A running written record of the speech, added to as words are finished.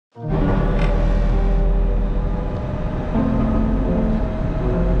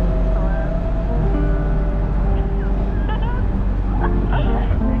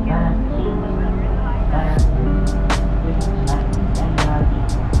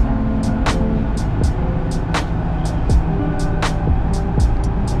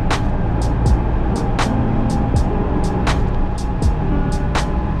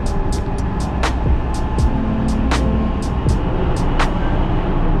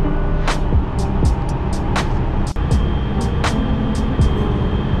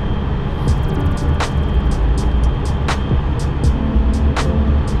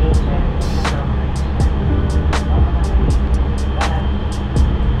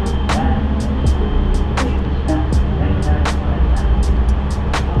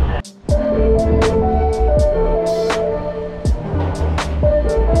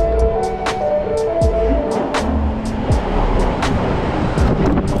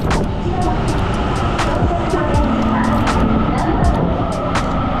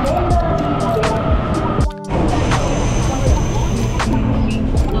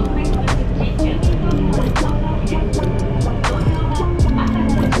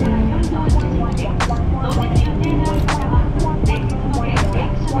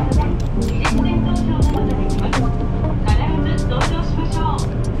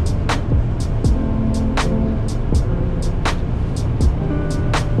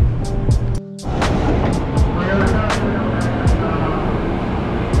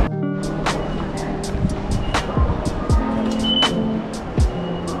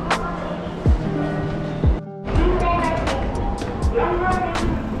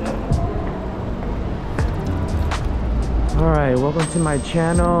Alright, welcome to my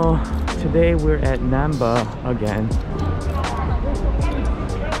channel. Today we're at Namba again.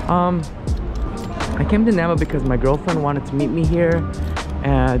 I came to Namba because my girlfriend wanted to meet me here.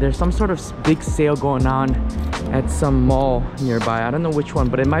 There's some sort of big sale going on at some mall nearby. I don't know which one,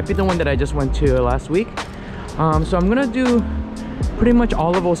 but it might be the one that I just went to last week. So I'm gonna do pretty much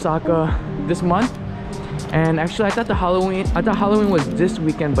all of Osaka this month. And actually I thought Halloween was this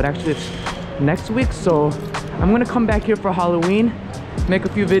weekend, but actually it's next week. So I'm gonna come back here for Halloween, make a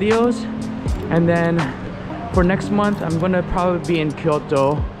few videos, and then for next month I'm gonna probably be in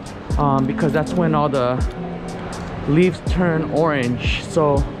Kyoto because that's when all the leaves turn orange.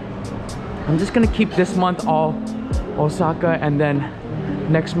 So I'm just gonna keep this month all Osaka and then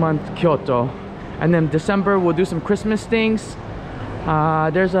next month Kyoto, and then December we'll do some Christmas things.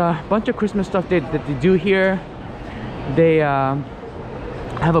 There's a bunch of Christmas stuff that they do here. They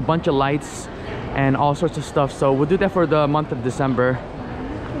have a bunch of lights and all sorts of stuff, so we'll do that for the month of December.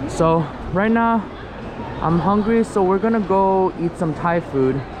 So right now I'm hungry, so we're gonna go eat some Thai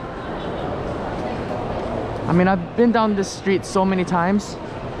food. I mean, I've been down this street so many times.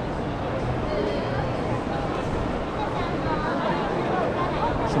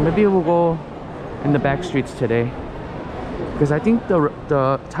 So maybe we'll go in the back streets today, because I think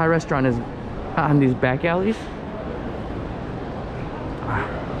the Thai restaurant is on these back alleys.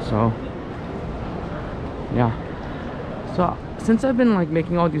 So yeah, so since I've been like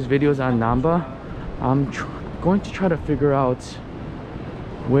making all these videos on Namba, I'm going to try to figure out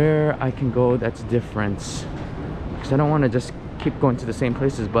where I can go that's different, because I don't want to just keep going to the same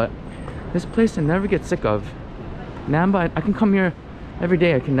places. But this place I never get sick of. Namba, I can come here every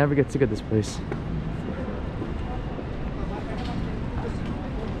day. I can never get sick of this place.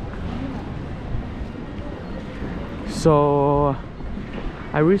 So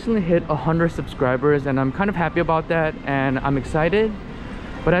I recently hit 100 subscribers and I'm kind of happy about that, and I'm excited,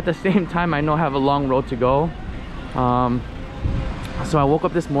 but at the same time I know I have a long road to go. So I woke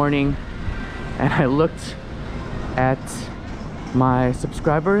up this morning and I looked at my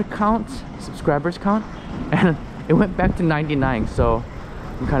subscribers count, and it went back to 99, so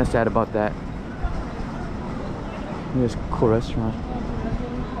I'm kind of sad about that. This cool restaurant.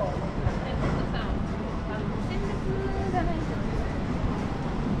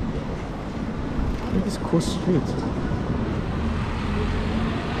 Look at this cool street.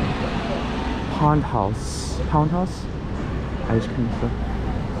 Pound House ice cream stuff.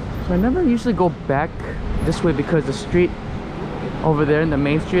 So I never usually go back this way because the street over there in the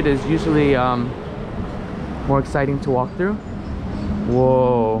main street is usually more exciting to walk through.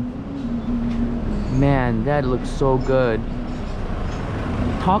 Whoa, man, that looks so good.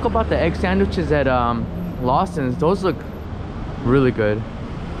 Talk about the egg sandwiches at Lawson's. Those look really good.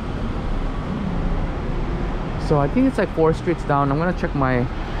 So I think it's like 4 streets down. I'm gonna check my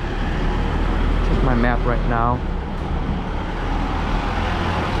map right now.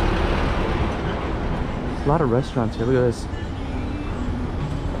 There's a lot of restaurants here. Look at this.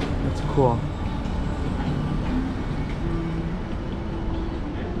 That's cool.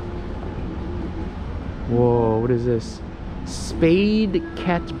 Whoa, what is this? Spade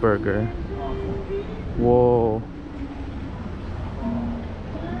Cat Burger. Whoa,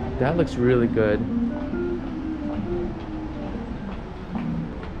 that looks really good.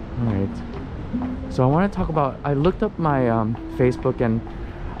 Alright, so I want to talk about, I looked up my Facebook and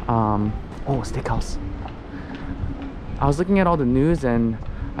oh, steakhouse. I was looking at all the news, and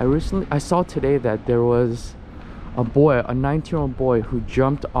I saw today that there was a boy, a 19-year-old boy, who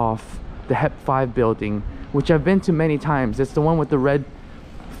jumped off the HEP 5 building, which I've been to many times. It's the one with the red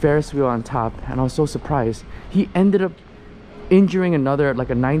Ferris wheel on top, and I was so surprised. He ended up injuring another, like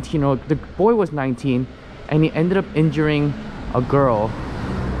a 19-year-old. The boy was 19, and he ended up injuring a girl,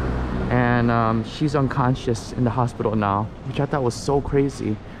 and she's unconscious in the hospital now, which I thought was so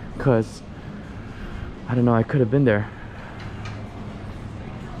crazy, because I don't know, I could have been there.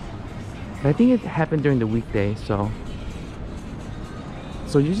 I think it happened during the weekday. So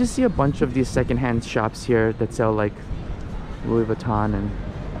you just see a bunch of these secondhand shops here that sell like Louis Vuitton and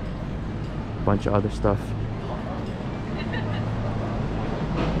a bunch of other stuff.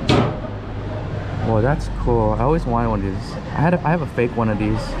 Whoa, that's cool. I always wanted one of these. I have a fake one of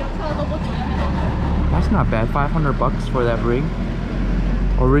these. That's not bad. 500 bucks for that ring.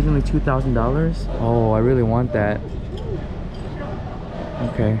 Originally $2,000. Oh, I really want that.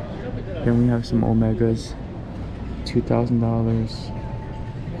 Okay. Then we have some Omegas. $2,000.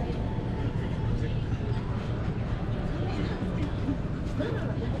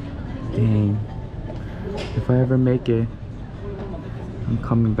 Dang. If I ever make it, I'm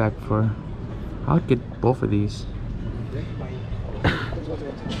coming back for... I'll get both of these.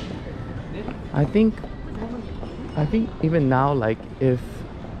 I think even now, like if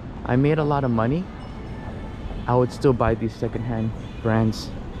I made a lot of money, I would still buy these secondhand brands.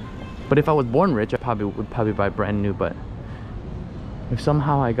 But if I was born rich, I would probably buy brand new. But if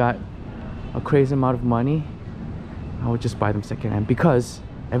somehow I got a crazy amount of money, I would just buy them secondhand, because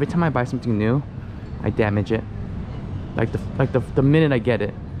every time I buy something new, I damage it. Like the minute I get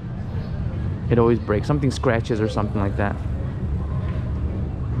it, it always breaks. Something scratches or something like that.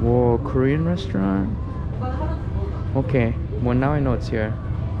 Whoa, Korean restaurant. Okay, well now I know it's here.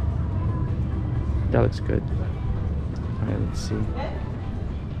 That looks good. Alright, let's see.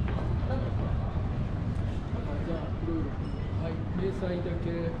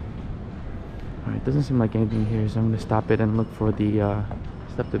 Alright, doesn't seem like anything here, so I'm gonna stop it and look for the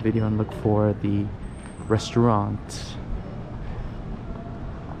stop the video and look for the restaurant.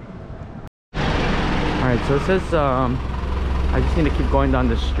 Alright, so it says I just need to keep going down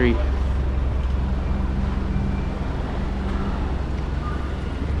the street.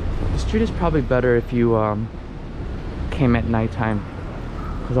 The street is probably better if you came at nighttime,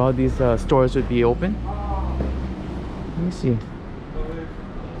 because all these stores would be open. Let me see.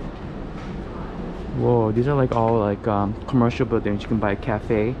 Whoa, these are like all like commercial buildings. You can buy a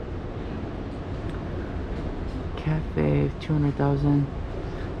cafe. Cafe, 200,000,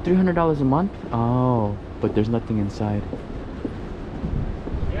 $300 a month. Oh, but there's nothing inside.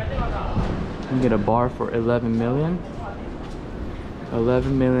 You can get a bar for 11 million.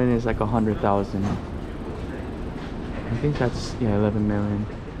 11 million is like 100,000. I think that's, yeah, 11 million.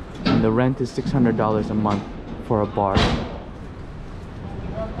 And the rent is $600 a month for a bar.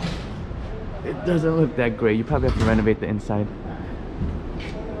 It doesn't look that great. You probably have to renovate the inside.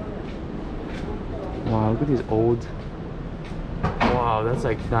 Wow, look at these old. Wow, that's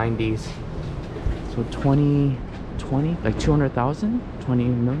like 90s. So 20, like 200,000? 20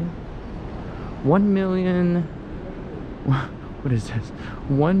 million? 1 million. What is this?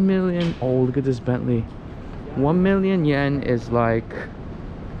 1 million. Oh, look at this Bentley. 1 million yen is like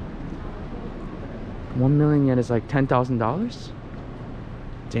 1 million yen is like $10,000.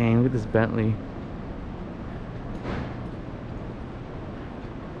 Dang, look at this Bentley.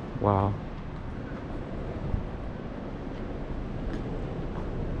 Wow.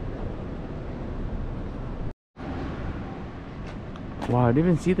 Wow, I didn't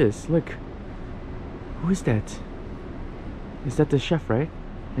even see this. Look. Who is that? Is that the chef, right?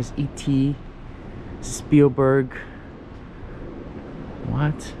 There's E.T. Spielberg.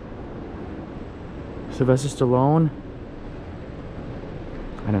 What? Sylvester Stallone?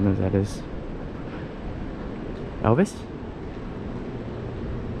 I don't know who that is. Elvis?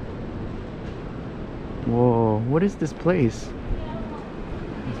 Whoa, what is this place?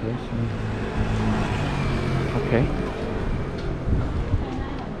 Okay.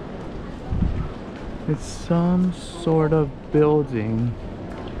 It's some sort of building.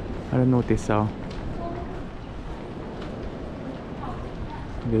 I don't know what they sell.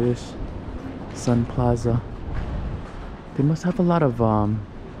 Look at this. Sun Plaza. They must have a lot of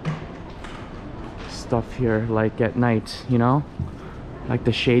stuff here, like at night, you know? Like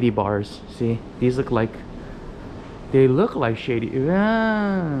the shady bars. See? These look like... They look like shady...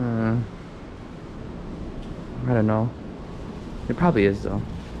 Yeah. I don't know. It probably is though.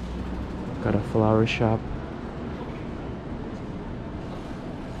 Got a flower shop.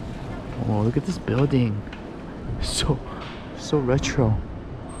 Oh, look at this building. So retro.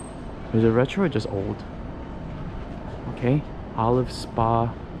 Is it retro or just old? Okay. Olive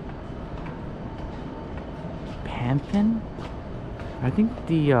Spa. Panthen? I think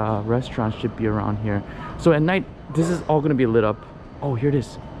the restaurant should be around here. So at night, this is all gonna be lit up. Oh, here it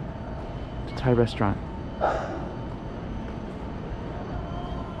is. The Thai restaurant.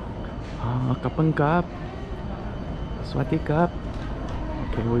 Kapangkap. Swati Kap.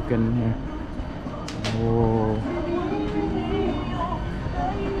 Okay, we've got in here. Whoa.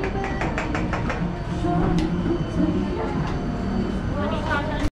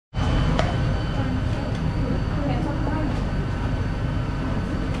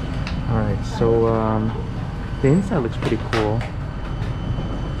 Alright, so the inside looks pretty cool.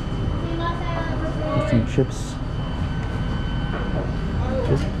 With some chips.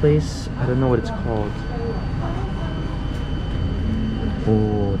 This place, I don't know what it's called.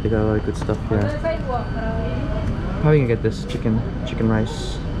 Oh, they got a lot of good stuff here. Probably gonna get this chicken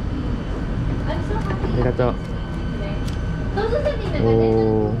rice. They got the...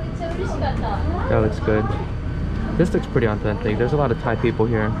 Oh, that looks good. This looks pretty authentic. There's a lot of Thai people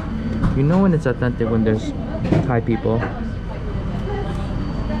here. You know when it's authentic when there's Thai people.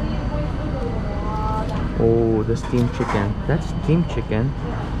 Oh, Oh, the steamed chicken. That's steamed chicken.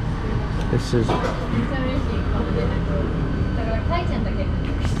 This is...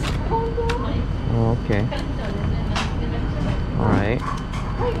 Oh, okay. Alright.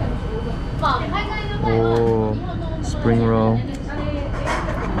 Oh, spring roll.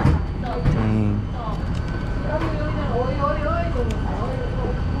 Dang.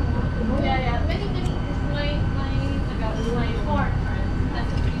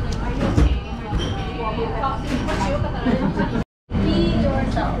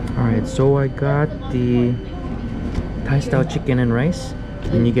 Alright, so I got the Thai style chicken and rice,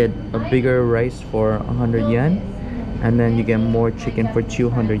 and you get a bigger rice for 100 yen, and then you get more chicken for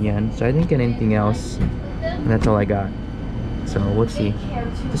 200 yen. So I didn't get anything else, and that's all I got. So let's see.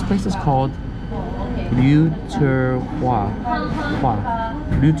 This place is called Liu Terhua.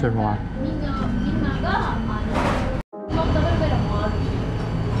 Liu Terhua.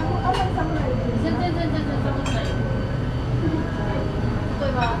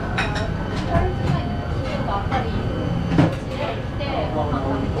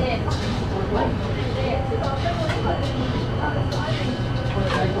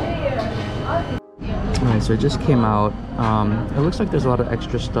 Alright, so it just came out. It looks like there's a lot of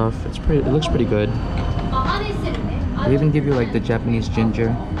extra stuff. It looks pretty good. They even give you like the Japanese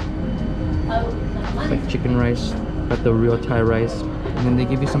ginger. It's like chicken rice, got the real Thai rice, and then they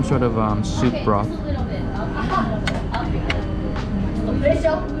give you some sort of soup broth.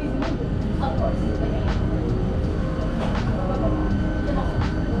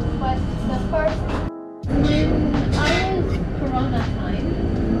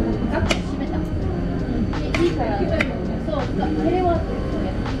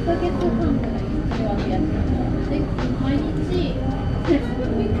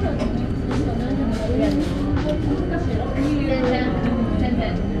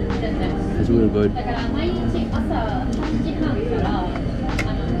 It's really good.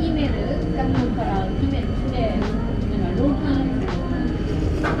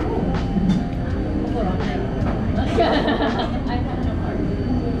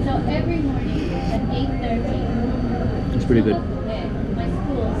 So every morning at 8:30, It's pretty good. my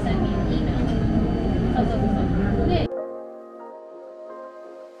school sent me an email.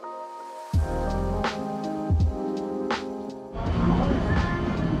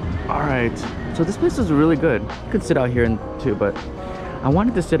 Alright, so this place is really good. You could sit out here too, but I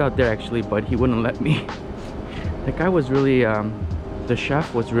wanted to sit out there actually, but he wouldn't let me. That guy was really, the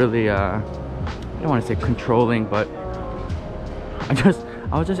chef was really, I don't want to say controlling, but I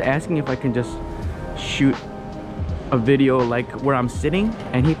was just asking if I can just shoot a video like where I'm sitting,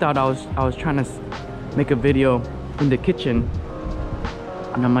 and he thought I was trying to make a video in the kitchen,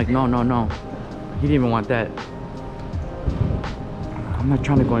 and I'm like, no, he didn't even want that. I'm not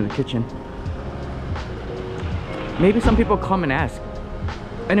trying to go in the kitchen. Maybe some people come and ask.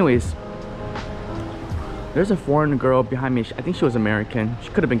 Anyways, there's a foreign girl behind me. I think she was American. She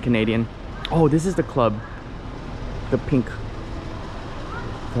could have been Canadian. Oh, this is the club, the pink.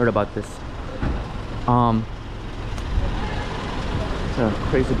 I've heard about this. It's a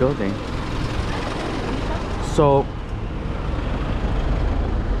crazy building. So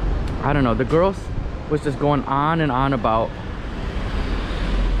I don't know, the girl was just going on and on about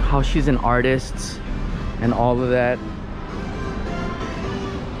how she's an artist and all of that.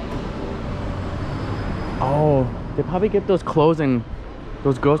 Oh, they probably get those clothes, and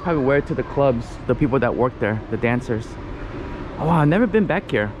those girls probably wear it to the clubs, the people that work there, the dancers. Oh, I've never been back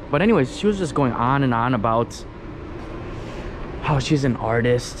here. But anyways, she was just going on and on about how she's an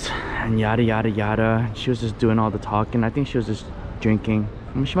artist and yada yada yada. She was just doing all the talking. I think she was just drinking.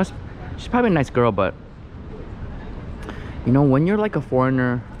 I mean, she's probably a nice girl, but you know, when you're like a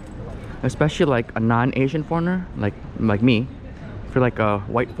foreigner, especially like a non-Asian foreigner, like me, if you're like a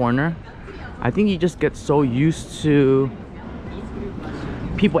white foreigner, I think you just get so used to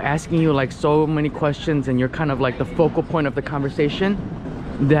people asking you like so many questions, and you're kind of like the focal point of the conversation,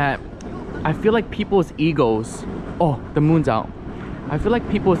 that I feel like people's egos, oh, the moon's out. I feel like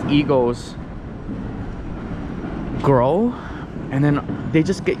people's egos grow, and then they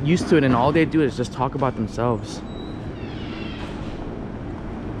just get used to it, and all they do is just talk about themselves.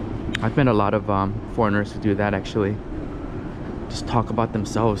 I've met a lot of foreigners who do that actually. Just talk about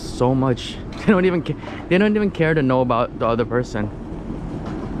themselves so much. They don't even care to know about the other person.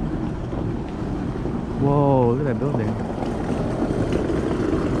 Whoa, look at that building.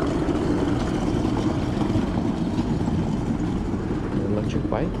 Electric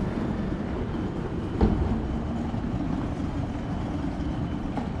bike.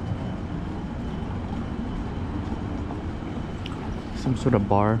 Some sort of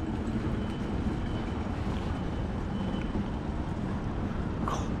bar.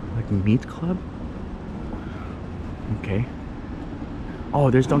 Meat Club? Okay. Oh,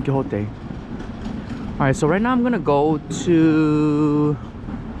 there's Don Quixote. Alright, so right now I'm gonna go to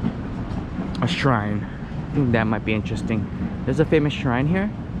a shrine. I think that might be interesting. There's a famous shrine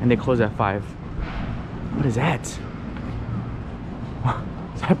here, and they close at 5. What is that?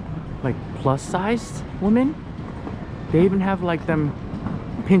 Is that like plus sized women? They even have like them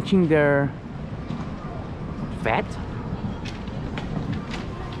pinching their fat.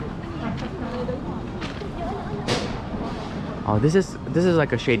 Oh, this is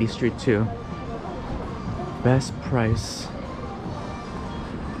like a shady street too. Best price.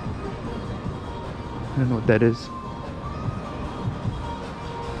 I don't know what that is.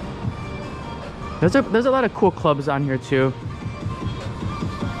 There's a lot of cool clubs on here too.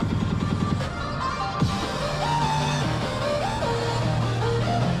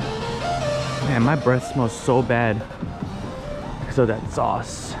 Man, my breath smells so bad because of that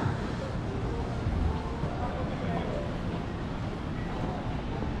sauce.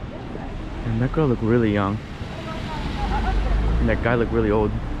 And that girl looked really young. And that guy looked really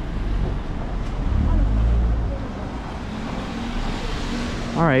old.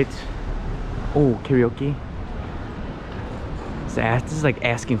 Alright. Oh, karaoke. This is like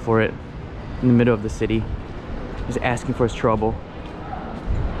asking for it in the middle of the city. He's asking for his trouble.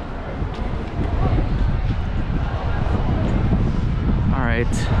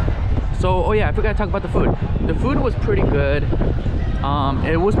 Alright. So, oh yeah, I forgot to talk about the food. The food was pretty good.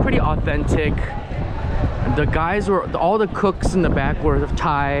 It was pretty authentic. The guys were, all the cooks in the back were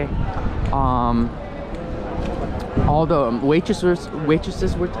Thai. All the waitresses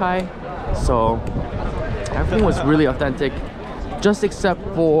were Thai. So everything was really authentic, just except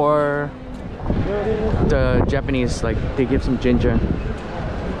for the Japanese. Like, they give some ginger.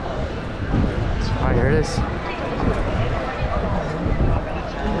 Alright, here it is.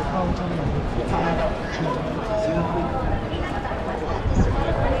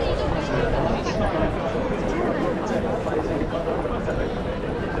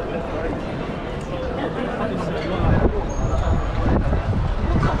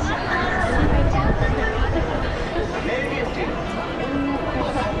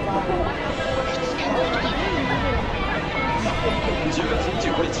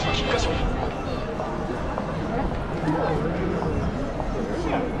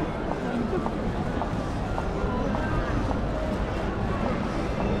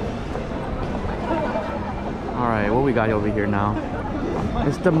 Alright, what we got over here now?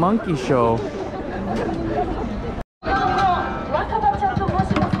 It's the monkey show.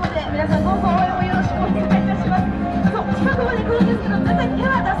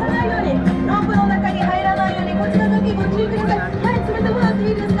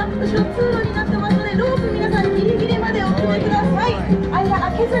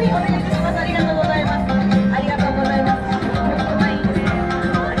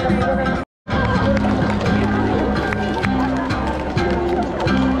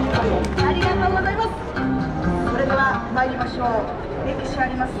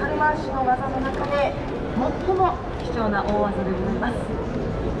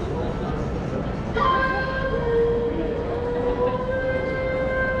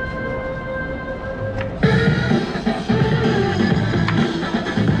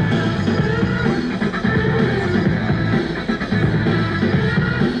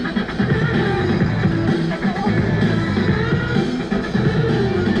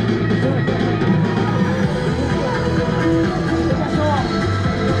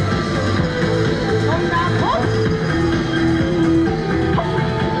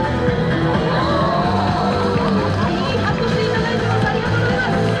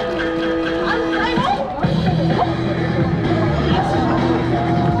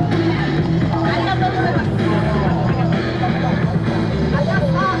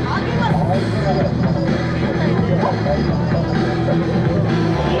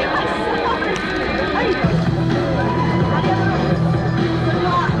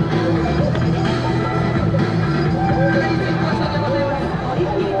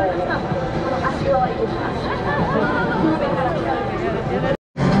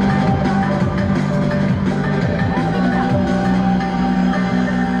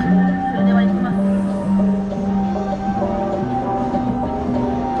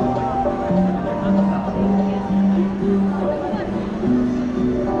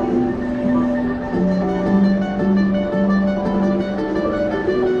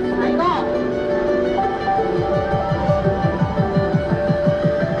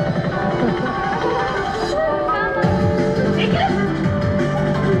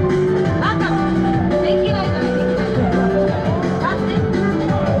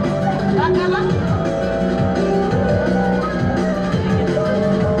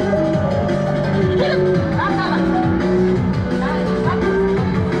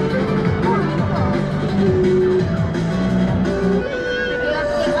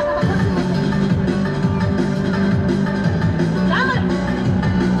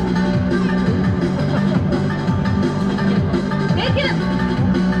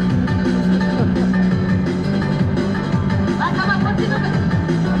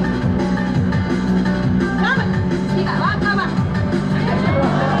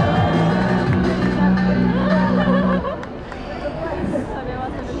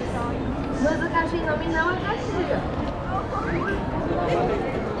 みんな分かってるよ。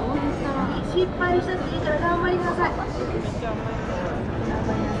失敗したっていいから頑張りなさい。頑張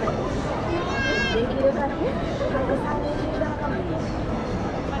りなさい。できるだけたくさん練習したのかも。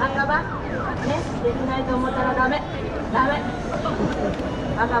赤羽ね、できないと思ったらダメ。ダメ。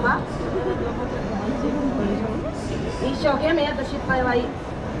赤羽一生懸命やった失敗はいい。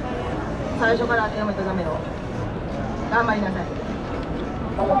最初から諦めたらダメよ。頑張りなさい。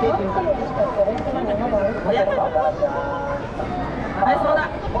はい、そうだ。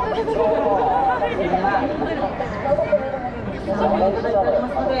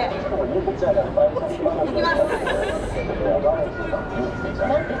いきます。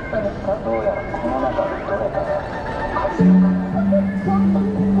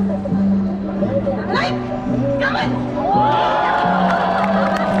はい、頑張れ。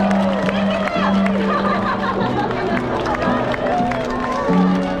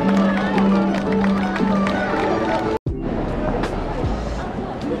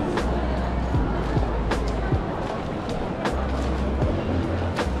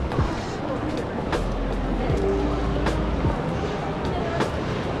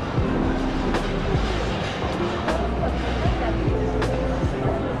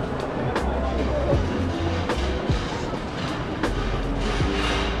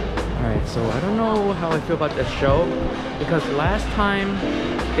So I don't know how I feel about that show, because last time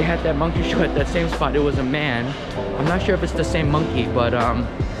they had that monkey show at that same spot, it was a man. I'm not sure if it's the same monkey, but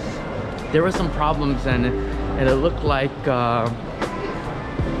there were some problems, and it looked like I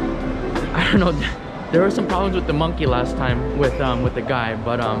don't know, there were some problems with the monkey last time with the guy,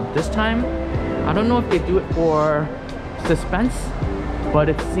 but this time I don't know if they do it for suspense, but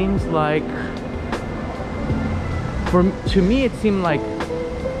it seems like, to me it seemed like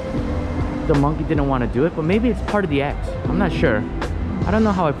the monkey didn't want to do it, but maybe it's part of the act. I'm not sure. I don't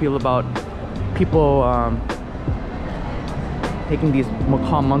know how I feel about people taking these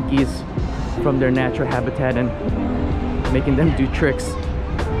macaw monkeys from their natural habitat and making them do tricks.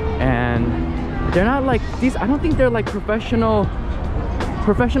 And they're not like these. I don't think they're like professional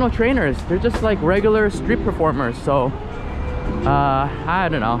trainers. They're just like regular street performers. So I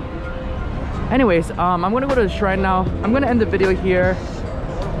don't know. Anyways, I'm gonna go to the shrine now. I'm gonna end the video here.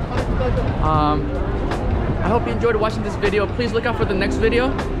 I hope you enjoyed watching this video. Please look out for the next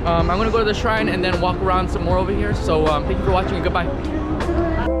video. I'm gonna go to the shrine and then walk around some more over here. So thank you for watching and goodbye.